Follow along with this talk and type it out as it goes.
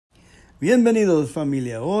Bienvenidos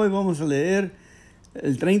familia, hoy vamos a leer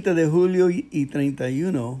el 30 de julio y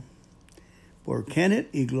 31 por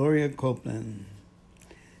Kenneth y Gloria Copeland.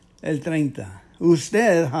 El 30,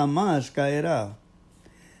 usted jamás caerá.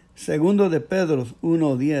 Segundo de Pedro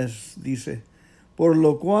 1:10 dice, por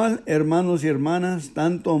lo cual, hermanos y hermanas,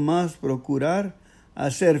 tanto más procurar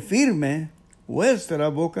hacer firme vuestra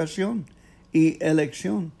vocación y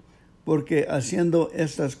elección, porque haciendo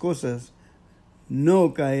estas cosas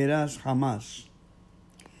no caerás jamás.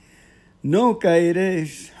 No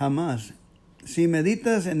caeréis jamás. Si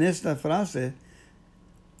meditas en esta frase,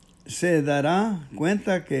 se dará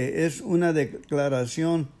cuenta que es una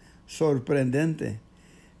declaración sorprendente.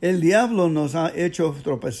 El diablo nos ha hecho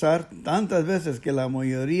tropezar tantas veces que la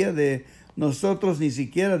mayoría de nosotros ni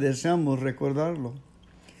siquiera deseamos recordarlo.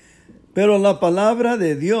 Pero la palabra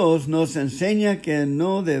de Dios nos enseña que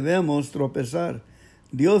no debemos tropezar.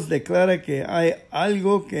 Dios declara que hay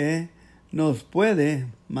algo que nos puede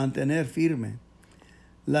mantener firme: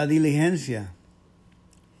 la diligencia.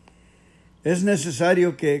 Es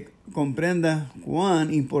necesario que comprenda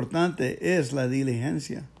cuán importante es la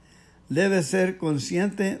diligencia. Debe ser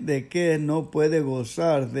consciente de que no puede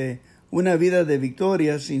gozar de una vida de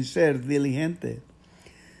victoria sin ser diligente.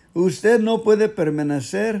 Usted no puede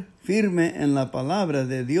permanecer firme en la palabra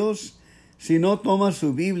de Dios si no toma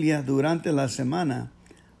su Biblia durante la semana.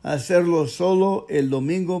 Hacerlo solo el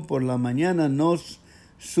domingo por la mañana no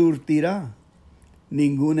surtirá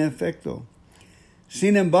ningún efecto.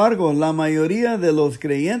 Sin embargo, la mayoría de los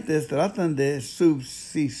creyentes tratan de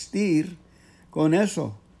subsistir con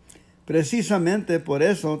eso. Precisamente por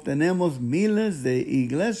eso tenemos miles de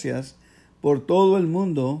iglesias por todo el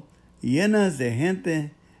mundo llenas de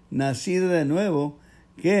gente nacida de nuevo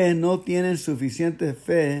que no tienen suficiente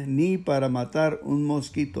fe ni para matar un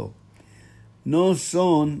mosquito. No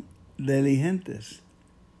son diligentes.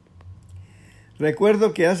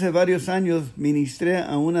 Recuerdo que hace varios años ministré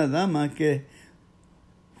a una dama que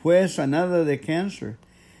fue sanada de cáncer.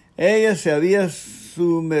 Ella se había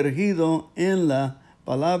sumergido en la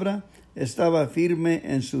palabra, estaba firme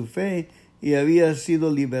en su fe y había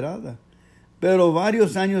sido liberada. Pero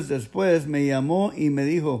varios años después me llamó y me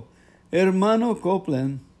dijo, hermano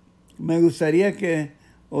Copeland, me gustaría que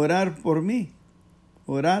orara.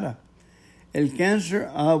 El cáncer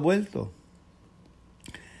ha vuelto.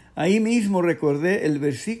 Ahí mismo recordé el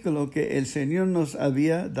versículo que el Señor nos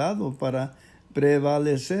había dado para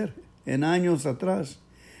prevalecer en años atrás.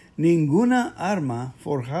 Ninguna arma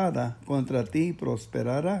forjada contra ti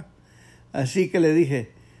prosperará. Así que le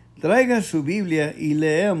dije, traiga su Biblia y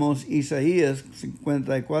leemos Isaías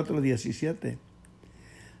 54:17.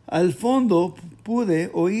 Al fondo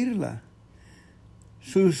pude oírla,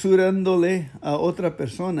 susurrándole a otra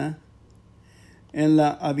persona en la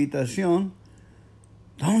habitación,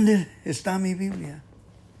 ¿dónde está mi Biblia?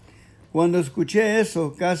 Cuando escuché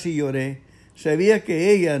eso, casi lloré. Sabía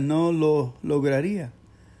que ella no lo lograría.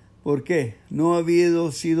 ¿Por qué? No había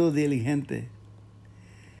sido diligente.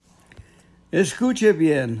 Escuche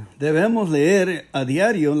bien, debemos leer a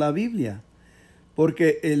diario la Biblia,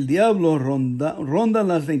 porque el diablo ronda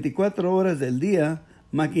las 24 horas del día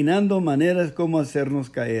maquinando maneras como hacernos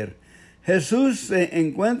caer. Jesús se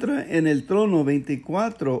encuentra en el trono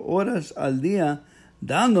 24 horas al día,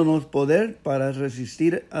 dándonos poder para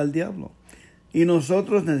resistir al diablo. Y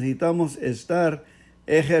nosotros necesitamos estar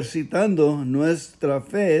ejercitando nuestra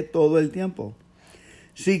fe todo el tiempo.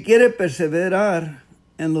 Si quiere perseverar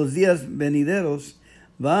en los días venideros,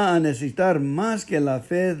 va a necesitar más que la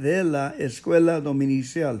fe de la escuela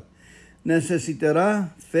dominical.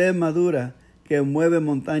 Necesitará fe madura que mueve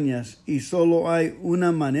montañas, y solo hay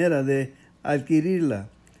una manera de adquirirla: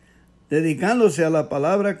 dedicándose a la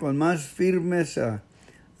palabra con más firmeza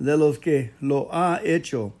de los que lo ha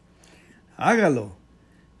hecho. Hágalo,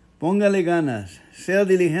 póngale ganas, sea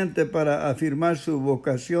diligente para afirmar su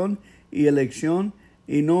vocación y elección,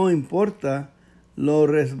 y no importa lo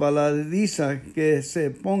resbaladiza que se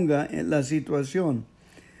ponga en la situación,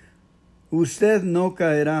 usted no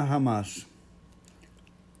caerá jamás.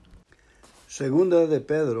 Segunda de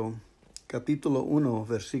Pedro, capítulo 1,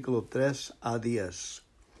 versículo 3 a 10.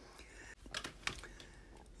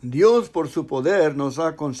 Dios, por su poder, nos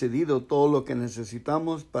ha concedido todo lo que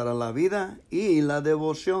necesitamos para la vida y la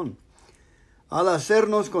devoción, al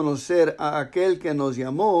hacernos conocer a aquel que nos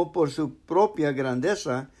llamó por su propia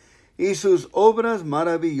grandeza y sus obras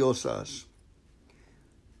maravillosas.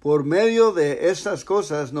 Por medio de estas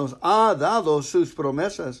cosas nos ha dado sus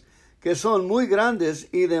promesas, que son muy grandes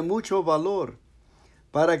y de mucho valor,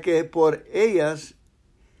 para que por ellas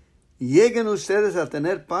lleguen ustedes a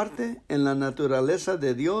tener parte en la naturaleza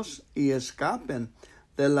de Dios y escapen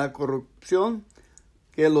de la corrupción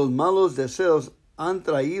que los malos deseos han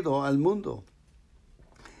traído al mundo.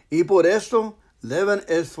 Y por esto deben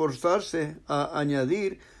esforzarse a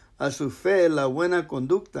añadir a su fe la buena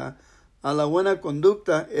conducta, a la buena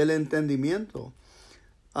conducta el entendimiento,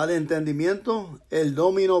 al entendimiento el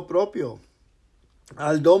dominio propio,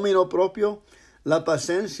 al dominio propio la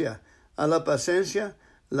paciencia, a la paciencia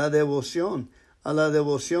la devoción, a la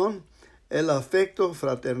devoción el afecto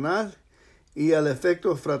fraternal y al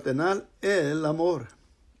afecto fraternal el amor.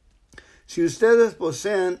 Si ustedes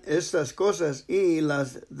poseen estas cosas y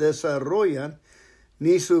las desarrollan,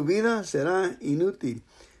 ni su vida será inútil,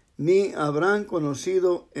 ni habrán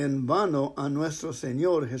conocido en vano a nuestro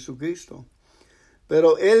Señor Jesucristo.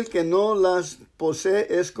 Pero el que no las posee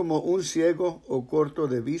es como un ciego o corto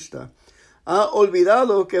de vista. Ha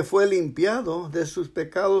olvidado que fue limpiado de sus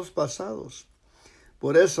pecados pasados.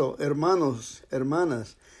 Por eso, hermanos,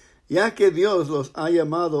 hermanas, ya que Dios los ha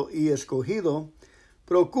llamado y escogido,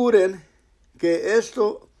 procuren que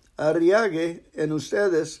esto arriague en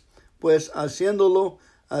ustedes, pues haciéndolo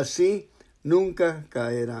así nunca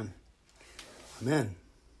caerán. Amén.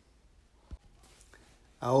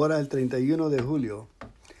 Ahora el 31 de julio.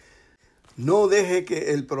 No deje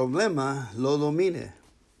que el problema lo domine.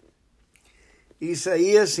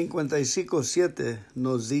 Isaías 55:7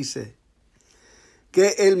 nos dice que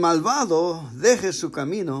el malvado deje su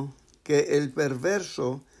camino, que el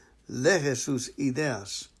perverso deje sus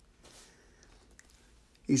ideas.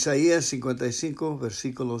 Isaías 55,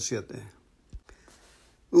 versículo 7.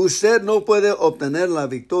 Usted no puede obtener la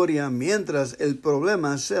victoria mientras el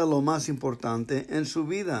problema sea lo más importante en su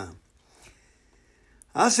vida.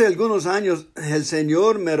 Hace algunos años el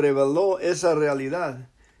Señor me reveló esa realidad.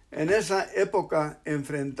 En esa época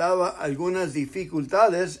enfrentaba algunas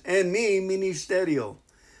dificultades en mi ministerio,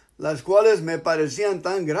 las cuales me parecían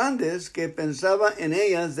tan grandes que pensaba en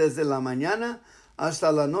ellas desde la mañana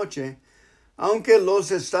hasta la noche. Aunque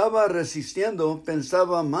los estaba resistiendo,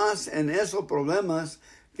 pensaba más en esos problemas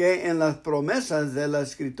que en las promesas de la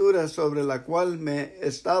Escritura sobre la cual me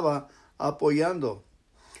estaba apoyando.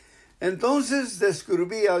 Entonces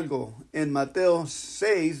descubrí algo en Mateo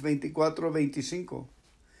 6, 24, 25.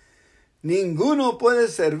 Ninguno puede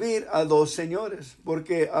servir a dos señores,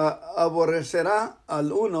 porque aborrecerá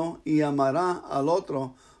al uno y amará al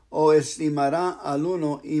otro, o estimará al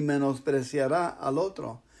uno y menospreciará al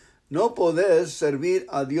otro. No podés servir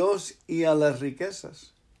a Dios y a las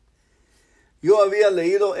riquezas. Yo había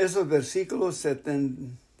leído esos versículos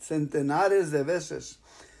centenares de veces,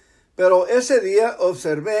 pero ese día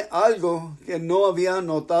observé algo que no había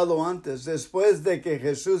notado antes. Después de que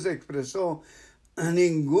Jesús expresó,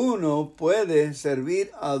 ninguno puede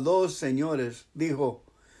servir a dos señores, dijo,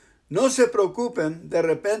 no se preocupen. De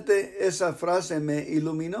repente esa frase me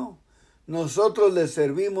iluminó. Nosotros le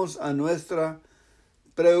servimos a nuestras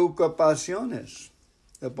preocupaciones.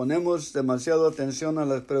 Le ponemos demasiada atención a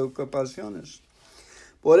las preocupaciones.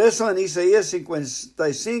 Por eso en Isaías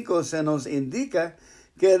 55 se nos indica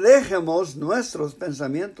que dejemos nuestros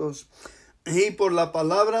pensamientos y por la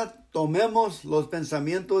palabra tomemos los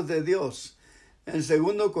pensamientos de Dios. En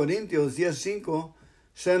 2 Corintios 10:5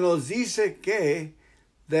 se nos dice que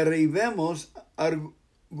derribemos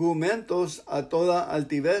argumentos a toda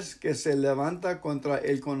altivez que se levanta contra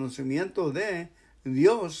el conocimiento de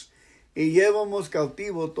Dios y llevamos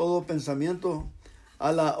cautivo todo pensamiento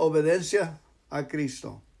a la obediencia a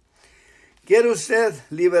Cristo. ¿Quiere usted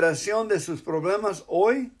liberación de sus problemas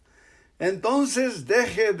hoy? Entonces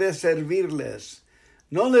deje de servirles.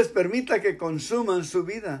 No les permita que consuman su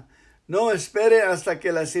vida. No espere hasta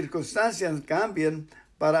que las circunstancias cambien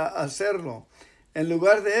para hacerlo. En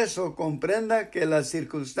lugar de eso, comprenda que las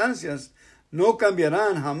circunstancias no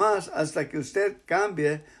cambiarán jamás hasta que usted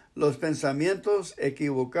cambie los pensamientos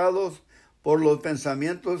equivocados por los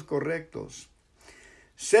pensamientos correctos.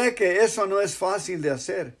 Sé que eso no es fácil de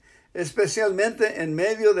hacer, especialmente en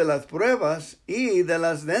medio de las pruebas y de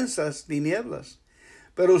las densas tinieblas.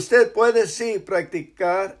 Pero usted puede sí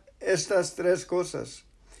practicar estas tres cosas.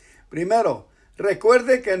 Primero,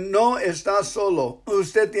 recuerde que no está solo.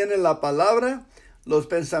 Usted tiene la palabra, los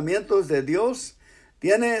pensamientos de Dios,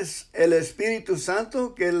 tiene el Espíritu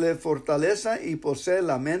Santo que le fortalece y posee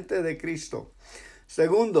la mente de Cristo.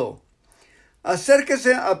 Segundo,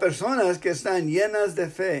 acérquese a personas que están llenas de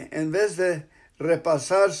fe. En vez de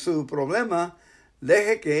repasar su problema,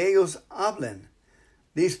 deje que ellos hablen.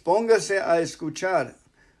 Dispóngase a escuchar.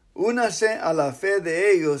 Únase a la fe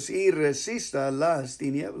de ellos y resista las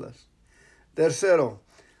tinieblas. Tercero,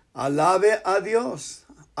 alabe a Dios.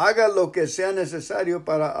 Haga lo que sea necesario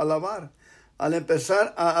para alabar. Al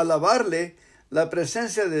empezar a alabarle, La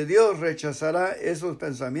presencia de Dios rechazará esos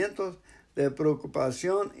pensamientos de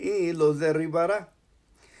preocupación y los derribará.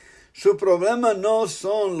 Su problema no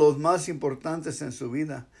son los más importantes en su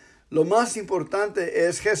vida. Lo más importante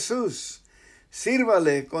es Jesús.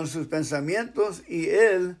 Sírvale con sus pensamientos y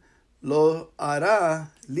Él lo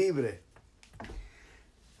hará libre.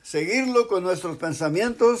 Seguirlo con nuestros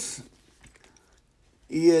pensamientos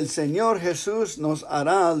y el Señor Jesús nos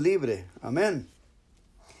hará libre. Amén.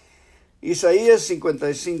 Isaías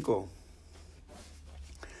 55.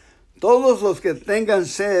 Todos los que tengan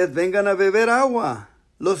sed, vengan a beber agua.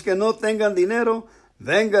 Los que no tengan dinero,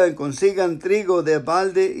 vengan, consigan trigo de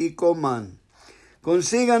balde y coman.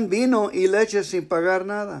 Consigan vino y leche sin pagar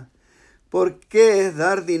nada. ¿Por qué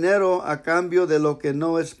dar dinero a cambio de lo que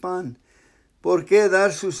no es pan? ¿Por qué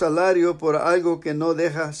dar su salario por algo que no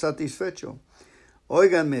deja satisfecho?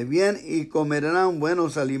 Óiganme bien y comerán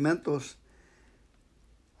buenos alimentos.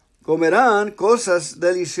 Comerán cosas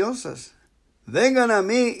deliciosas. Vengan a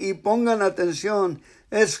mí y pongan atención.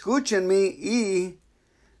 Escúchenme y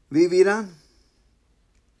vivirán.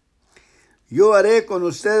 Yo haré con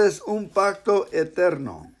ustedes un pacto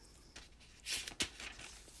eterno,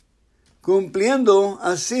 cumpliendo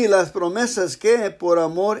así las promesas que por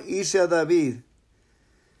amor hice a David.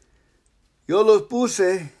 Yo los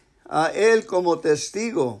puse a él como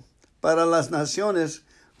testigo para las naciones,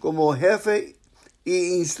 como jefe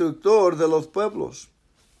y instructor de los pueblos.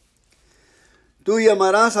 Tú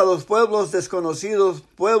llamarás a los pueblos desconocidos,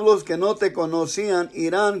 pueblos que no te conocían,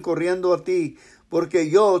 irán corriendo a ti, porque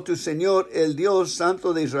yo, tu Señor, el Dios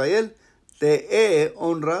Santo de Israel, te he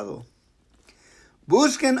honrado.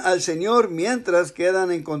 Busquen al Señor mientras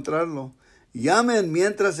quedan encontrarlo. Llamen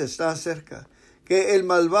mientras está cerca. Que el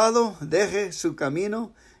malvado deje su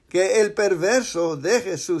camino, que el perverso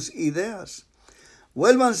deje sus ideas.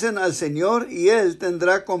 Vuélvanse al Señor y Él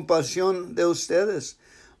tendrá compasión de ustedes.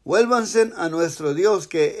 Vuélvanse a nuestro Dios,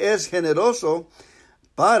 que es generoso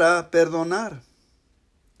para perdonar.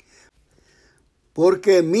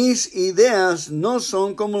 Porque mis ideas no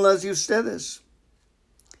son como las de ustedes,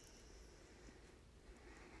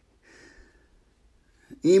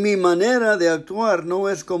 y mi manera de actuar no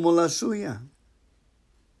es como la suya.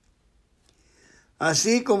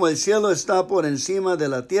 Así como el cielo está por encima de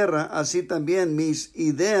la tierra, así también mis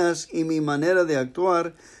ideas y mi manera de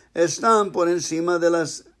actuar están por encima de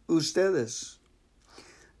las ustedes.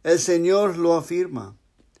 El Señor lo afirma.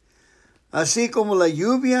 Así como la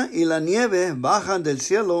lluvia y la nieve bajan del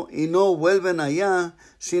cielo y no vuelven allá,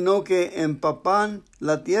 sino que empapan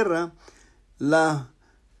la tierra, la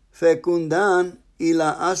fecundan y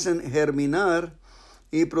la hacen germinar,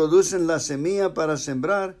 y producen la semilla para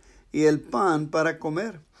sembrar y el pan para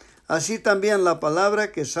comer. Así también la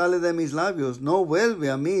palabra que sale de mis labios no vuelve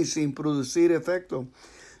a mí sin producir efecto,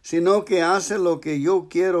 sino que hace lo que yo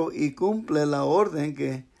quiero y cumple la orden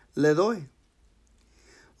que le doy.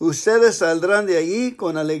 Ustedes saldrán de allí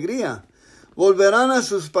con alegría, volverán a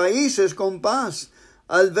sus países con paz.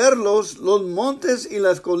 Al verlos, los montes y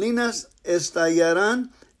las colinas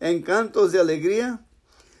estallarán en cantos de alegría,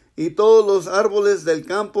 y todos los árboles del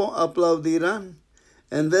campo aplaudirán.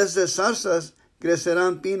 En vez de zarzas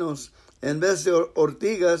crecerán pinos, en vez de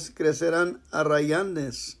ortigas crecerán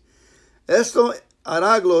arrayanes. Esto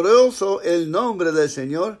hará glorioso el nombre del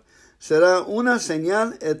Señor, será una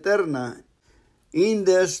señal eterna,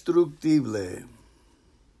 indestructible.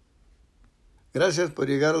 Gracias por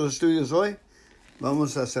llegar a los estudios hoy.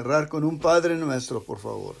 Vamos a cerrar con un Padre Nuestro, por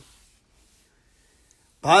favor.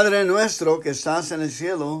 Padre nuestro que estás en el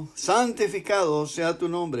cielo, santificado sea tu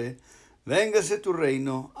nombre. Véngase tu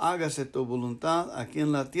reino, hágase tu voluntad aquí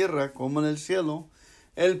en la tierra como en el cielo.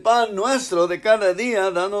 El pan nuestro de cada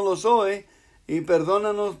día, dánoslo hoy, y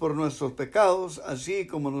perdónanos por nuestros pecados, así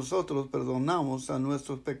como nosotros perdonamos a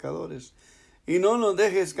nuestros pecadores. Y no nos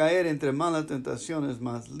dejes caer entre malas tentaciones,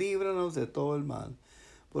 mas líbranos de todo el mal.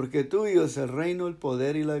 Porque tuyo es el reino, el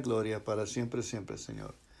poder y la gloria para siempre, siempre,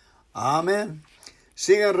 Señor. Amén.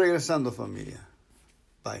 Sigan regresando, familia.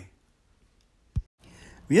 Bye.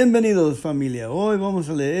 Bienvenidos, familia. Hoy vamos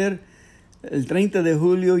a leer el 30 de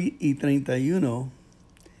julio y 31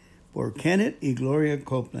 por Kenneth y Gloria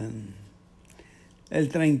Copeland. El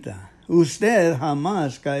 30. Usted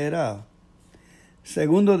jamás caerá.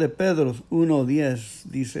 Segundo de Pedro 1:10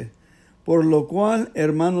 dice, por lo cual,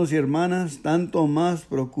 hermanos y hermanas, tanto más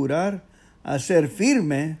procurar hacer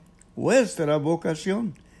firme vuestra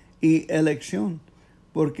vocación y elección,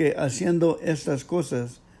 porque haciendo estas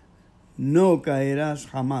cosas no caerás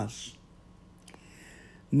jamás.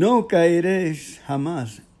 No caeréis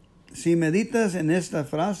jamás. Si meditas en esta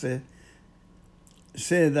frase,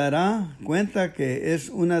 se dará cuenta que es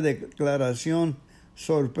una declaración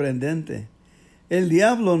sorprendente. El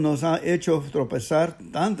diablo nos ha hecho tropezar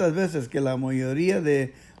tantas veces que la mayoría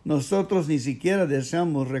de nosotros ni siquiera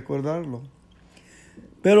deseamos recordarlo.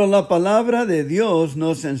 Pero la palabra de Dios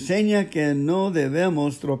nos enseña que no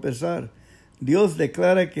debemos tropezar. Dios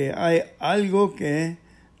declara que hay algo que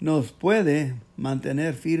nos puede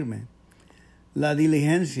mantener firme: la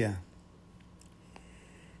diligencia.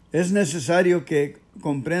 Es necesario que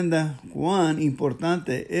comprenda cuán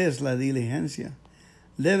importante es la diligencia.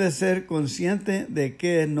 Debe ser consciente de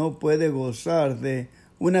que no puede gozar de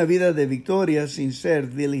una vida de victoria sin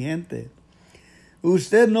ser diligente.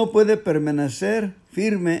 Usted no puede permanecer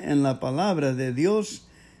firme en la palabra de Dios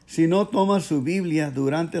si no toma su Biblia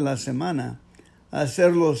durante la semana.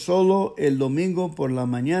 Hacerlo solo el domingo por la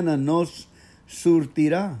mañana no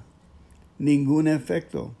surtirá ningún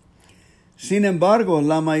efecto. Sin embargo,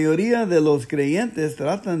 la mayoría de los creyentes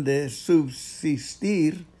tratan de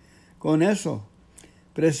subsistir con eso.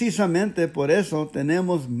 Precisamente por eso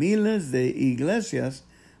tenemos miles de iglesias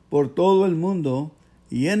por todo el mundo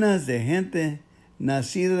llenas de gente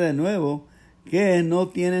nacida de nuevo que no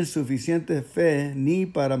tienen suficiente fe ni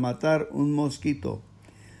para matar un mosquito.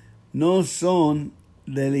 No son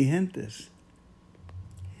diligentes.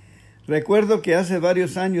 Recuerdo que hace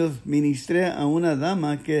varios años ministré a una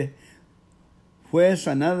dama que fue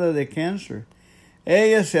sanada de cáncer.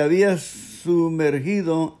 Ella se había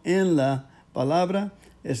sumergido en la palabra,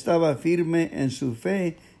 estaba firme en su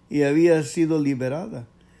fe y había sido liberada.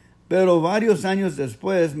 Pero varios años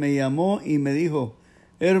después me llamó y me dijo: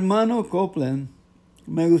 hermano Copeland,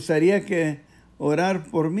 me gustaría que orara.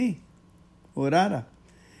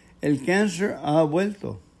 El cáncer ha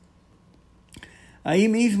vuelto. Ahí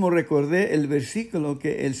mismo recordé el versículo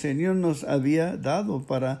que el Señor nos había dado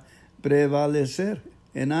para prevalecer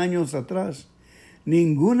en años atrás.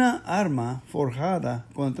 Ninguna arma forjada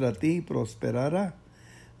contra ti prosperará.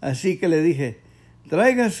 Así que le dije: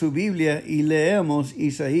 traiga su Biblia y leemos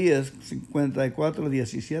Isaías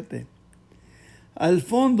 54:17. Al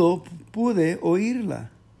fondo pude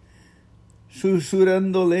oírla,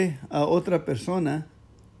 susurrándole a otra persona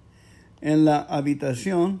en la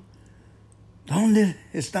habitación: ¿dónde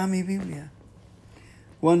está mi Biblia?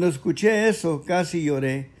 Cuando escuché eso, casi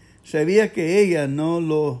lloré. Sabía que ella no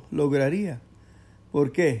lo lograría.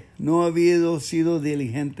 ¿Por qué? No había sido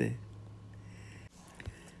diligente.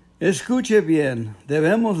 Escuche bien,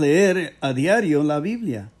 debemos leer a diario la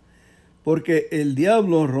Biblia, porque el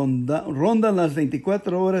diablo ronda las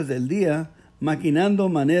 24 horas del día maquinando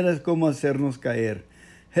maneras como hacernos caer.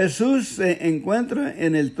 Jesús se encuentra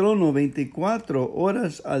en el trono 24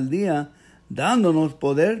 horas al día, dándonos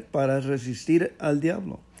poder para resistir al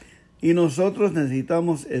diablo. Y nosotros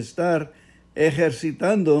necesitamos estar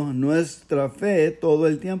ejercitando nuestra fe todo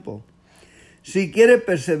el tiempo. Si quiere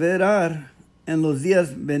perseverar en los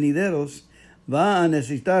días venideros, va a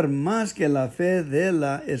necesitar más que la fe de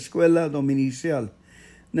la escuela dominical.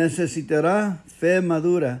 Necesitará fe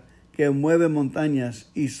madura que mueve montañas,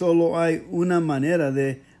 y solo hay una manera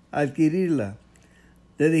de adquirirla: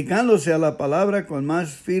 dedicándose a la palabra con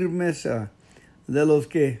más firmeza de los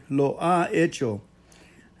que lo ha hecho.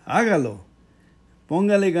 Hágalo,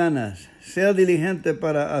 póngale ganas, sea diligente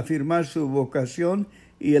para afirmar su vocación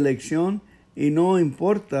y elección, y no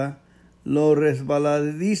importa lo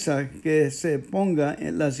resbaladiza que se ponga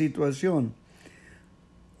en la situación,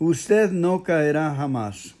 usted no caerá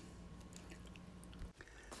jamás.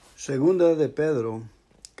 Segunda de Pedro,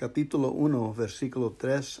 capítulo 1, versículo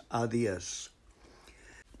 3 a 10.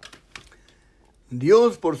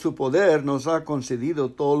 Dios, por su poder, nos ha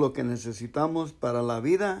concedido todo lo que necesitamos para la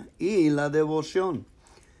vida y la devoción,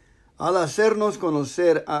 al hacernos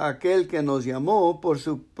conocer a aquel que nos llamó por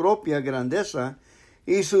su propia grandeza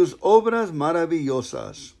y sus obras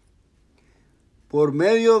maravillosas. Por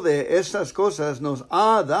medio de estas cosas nos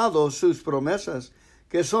ha dado sus promesas,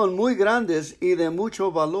 que son muy grandes y de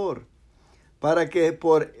mucho valor, para que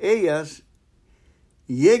por ellas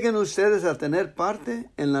lleguen ustedes a tener parte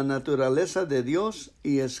en la naturaleza de Dios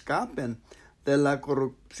y escapen de la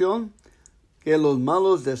corrupción que los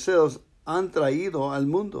malos deseos han traído al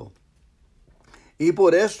mundo. Y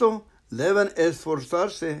por esto deben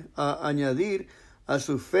esforzarse a añadir a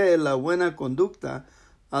su fe la buena conducta,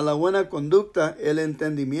 a la buena conducta el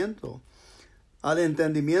entendimiento, al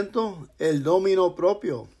entendimiento el dominio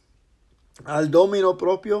propio, al dominio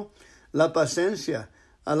propio la paciencia,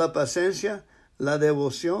 a la paciencia la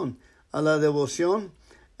devoción, a la devoción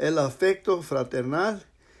el afecto fraternal,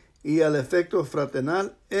 y al afecto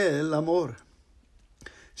fraternal el amor.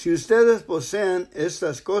 Si ustedes poseen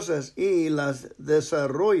estas cosas y las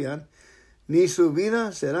desarrollan, ni su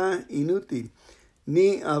vida será inútil,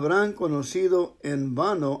 ni habrán conocido en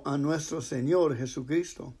vano a nuestro Señor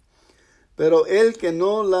Jesucristo. Pero el que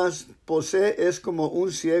no las posee es como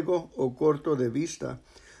un ciego o corto de vista.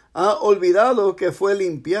 Ha olvidado que fue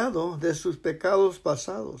limpiado de sus pecados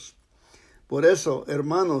pasados. Por eso,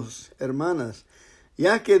 hermanos, hermanas,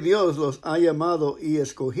 ya que Dios los ha llamado y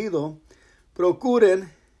escogido,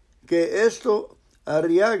 procuren que esto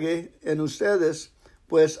arriague en ustedes,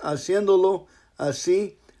 pues haciéndolo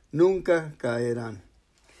así nunca caerán.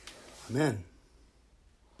 Amén.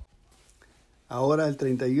 Ahora el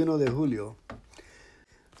 31 de julio.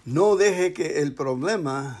 No deje que el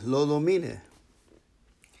problema lo domine.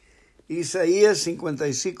 Isaías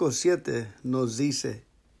 55:7 nos dice: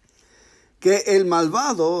 que el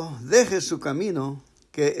malvado deje su camino,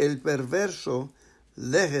 que el perverso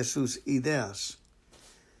deje sus ideas.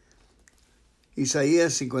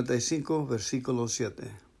 Isaías 55, versículo 7.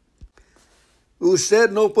 Usted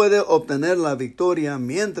no puede obtener la victoria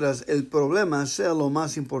mientras el problema sea lo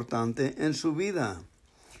más importante en su vida.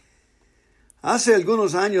 Hace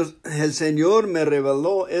algunos años el Señor me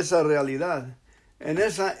reveló esa realidad. En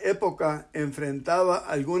esa época enfrentaba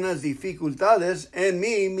algunas dificultades en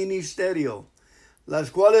mi ministerio, las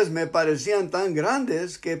cuales me parecían tan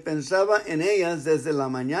grandes que pensaba en ellas desde la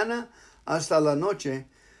mañana hasta la noche.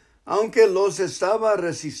 Aunque los estaba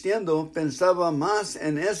resistiendo, pensaba más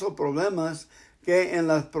en esos problemas que en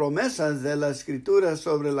las promesas de la Escritura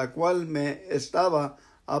sobre la cual me estaba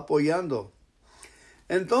apoyando.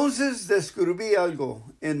 Entonces descubrí algo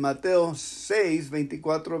en Mateo 6,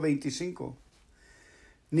 24, 25.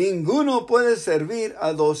 Ninguno puede servir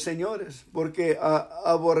a dos señores, porque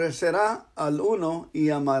aborrecerá al uno y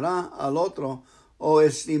amará al otro, o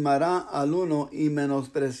estimará al uno y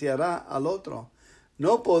menospreciará al otro.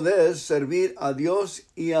 No podés servir a Dios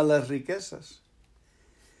y a las riquezas.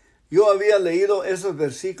 Yo había leído esos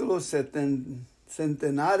versículos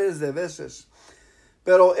centenares de veces,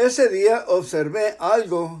 pero ese día observé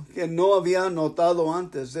algo que no había notado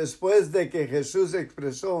antes, después de que Jesús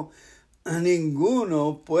expresó: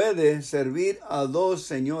 ninguno puede servir a dos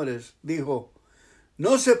señores. Dijo: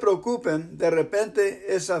 no se preocupen. De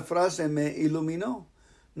repente esa frase me iluminó.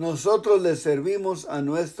 Nosotros le servimos a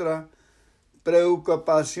nuestras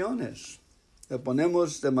preocupaciones. Le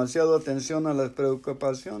ponemos demasiada atención a las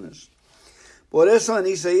preocupaciones. Por eso en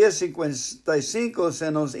Isaías 55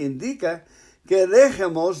 se nos indica que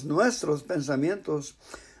dejemos nuestros pensamientos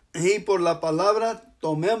y por la palabra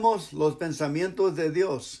tomemos los pensamientos de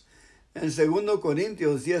Dios. En 2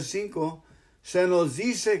 Corintios 10:5 se nos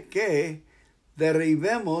dice que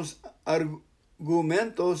derribemos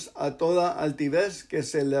argumentos a toda altivez que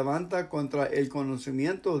se levanta contra el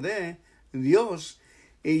conocimiento de Dios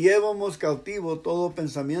y llevamos cautivo todo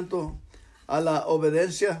pensamiento a la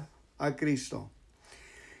obediencia a Cristo.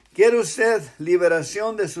 ¿Quiere usted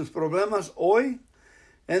liberación de sus problemas hoy?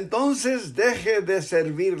 Entonces deje de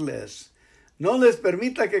servirles. No les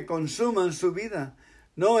permita que consuman su vida.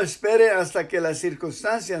 No espere hasta que las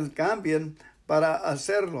circunstancias cambien para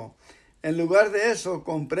hacerlo. En lugar de eso,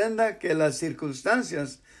 comprenda que las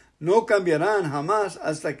circunstancias no cambiarán jamás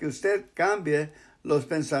hasta que usted cambie los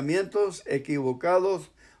pensamientos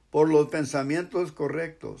equivocados por los pensamientos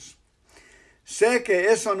correctos. Sé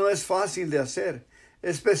que eso no es fácil de hacer,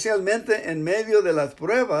 especialmente en medio de las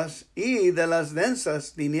pruebas y de las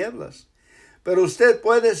densas tinieblas. Pero usted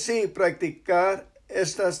puede sí practicar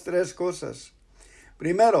estas tres cosas.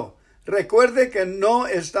 Primero, recuerde que no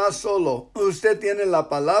está solo. Usted tiene la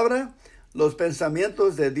palabra, los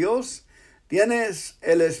pensamientos de Dios, tiene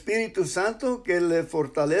el Espíritu Santo que le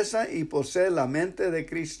fortalece y posee la mente de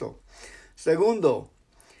Cristo. Segundo,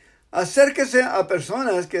 acérquese a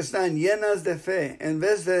personas que están llenas de fe. En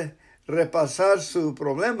vez de repasar su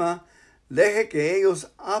problema, deje que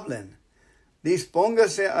ellos hablen.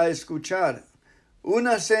 Dispóngase a escuchar.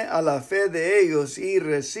 Únase a la fe de ellos y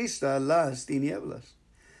resista las tinieblas.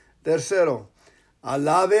 Tercero,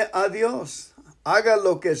 alabe a Dios. Haga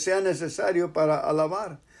lo que sea necesario para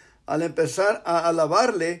alabar. Al empezar a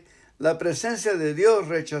alabarle, la presencia de Dios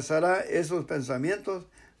rechazará esos pensamientos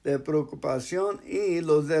de preocupación y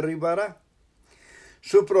los derribará.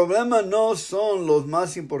 Su problema no son los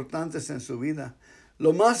más importantes en su vida.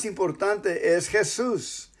 Lo más importante es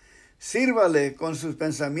Jesús. Sírvale con sus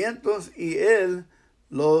pensamientos y Él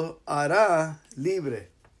lo hará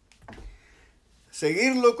libre.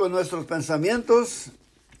 Seguirlo con nuestros pensamientos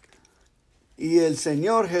y el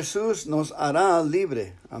Señor Jesús nos hará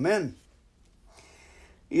libre. Amén.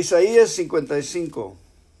 Isaías 55.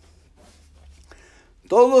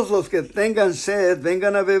 Todos los que tengan sed,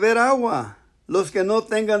 vengan a beber agua. Los que no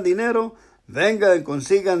tengan dinero, Vengan,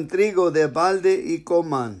 consigan trigo de balde y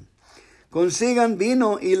coman. Consigan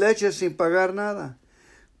vino y leche sin pagar nada.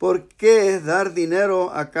 ¿Por qué dar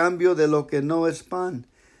dinero a cambio de lo que no es pan?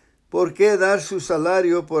 ¿Por qué dar su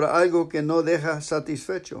salario por algo que no deja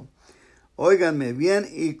satisfecho? Óiganme bien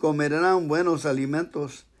y comerán buenos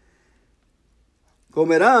alimentos.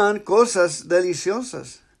 Comerán cosas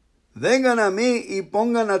deliciosas. Vengan a mí y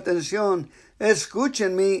pongan atención.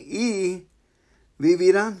 Escúchenme y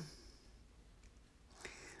vivirán.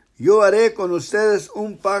 Yo haré con ustedes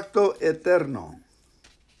un pacto eterno,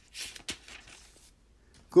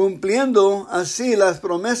 cumpliendo así las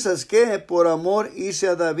promesas que por amor hice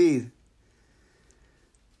a David.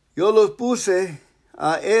 Yo los puse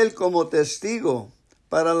a él como testigo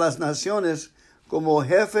para las naciones, como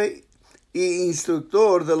jefe y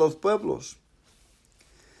instructor de los pueblos.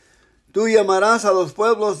 Tú llamarás a los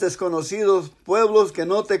pueblos desconocidos, pueblos que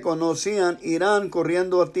no te conocían, irán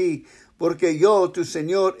corriendo a ti, porque yo, tu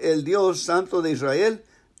Señor, el Dios Santo de Israel,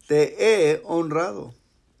 te he honrado.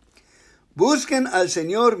 Busquen al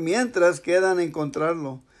Señor mientras quedan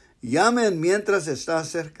encontrarlo. Llamen mientras está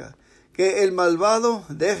cerca. Que el malvado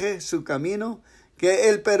deje su camino, que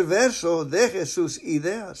el perverso deje sus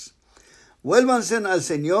ideas. Vuélvanse al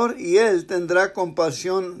Señor y Él tendrá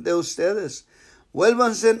compasión de ustedes.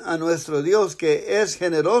 Vuélvanse a nuestro Dios, que es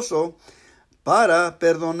generoso para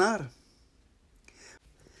perdonar.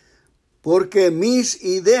 Porque mis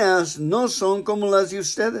ideas no son como las de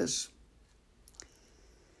ustedes,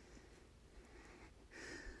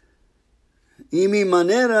 y mi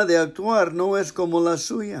manera de actuar no es como la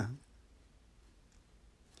suya.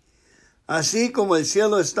 Así como el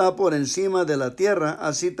cielo está por encima de la tierra,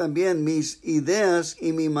 así también mis ideas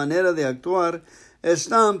y mi manera de actuar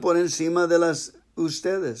están por encima de las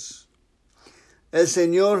ustedes. El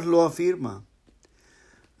Señor lo afirma.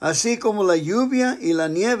 Así como la lluvia y la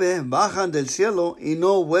nieve bajan del cielo y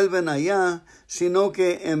no vuelven allá, sino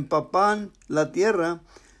que empapan la tierra,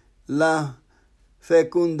 la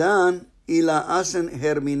fecundan y la hacen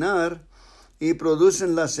germinar, y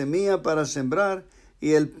producen la semilla para sembrar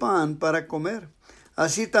y el pan para comer.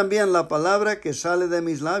 Así también la palabra que sale de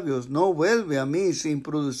mis labios no vuelve a mí sin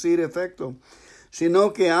producir efecto,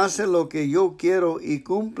 sino que hace lo que yo quiero y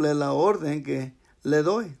cumple la orden que le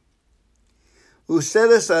doy.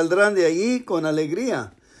 Ustedes saldrán de allí con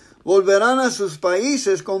alegría, volverán a sus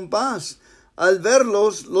países con paz. Al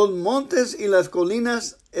verlos, los montes y las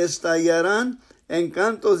colinas estallarán en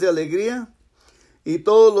cantos de alegría, y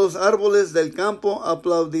todos los árboles del campo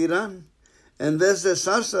aplaudirán. En vez de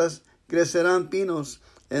zarzas crecerán pinos,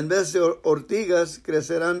 en vez de ortigas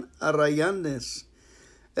crecerán arrayanes.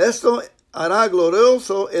 Esto hará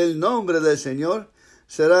glorioso el nombre del Señor,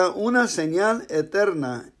 será una señal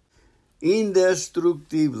eterna,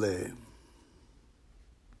 indestructible.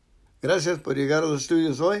 Gracias por llegar a los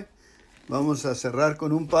estudios hoy. Vamos a cerrar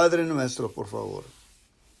con un Padre Nuestro, por favor.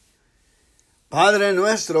 Padre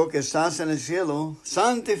nuestro que estás en el cielo,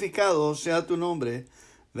 santificado sea tu nombre.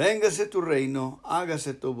 Véngase tu reino,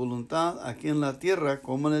 hágase tu voluntad aquí en la tierra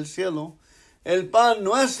como en el cielo. El pan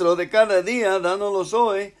nuestro de cada día, dánoslo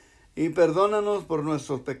hoy, y perdónanos por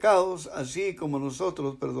nuestros pecados, así como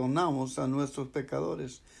nosotros perdonamos a nuestros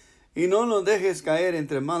pecadores. Y no nos dejes caer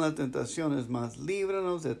entre malas tentaciones, mas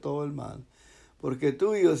líbranos de todo el mal. Porque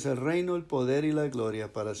tuyo es el reino, el poder y la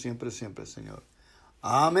gloria para siempre, siempre, Señor.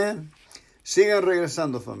 Amén. Sigan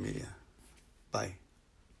regresando, familia. Bye.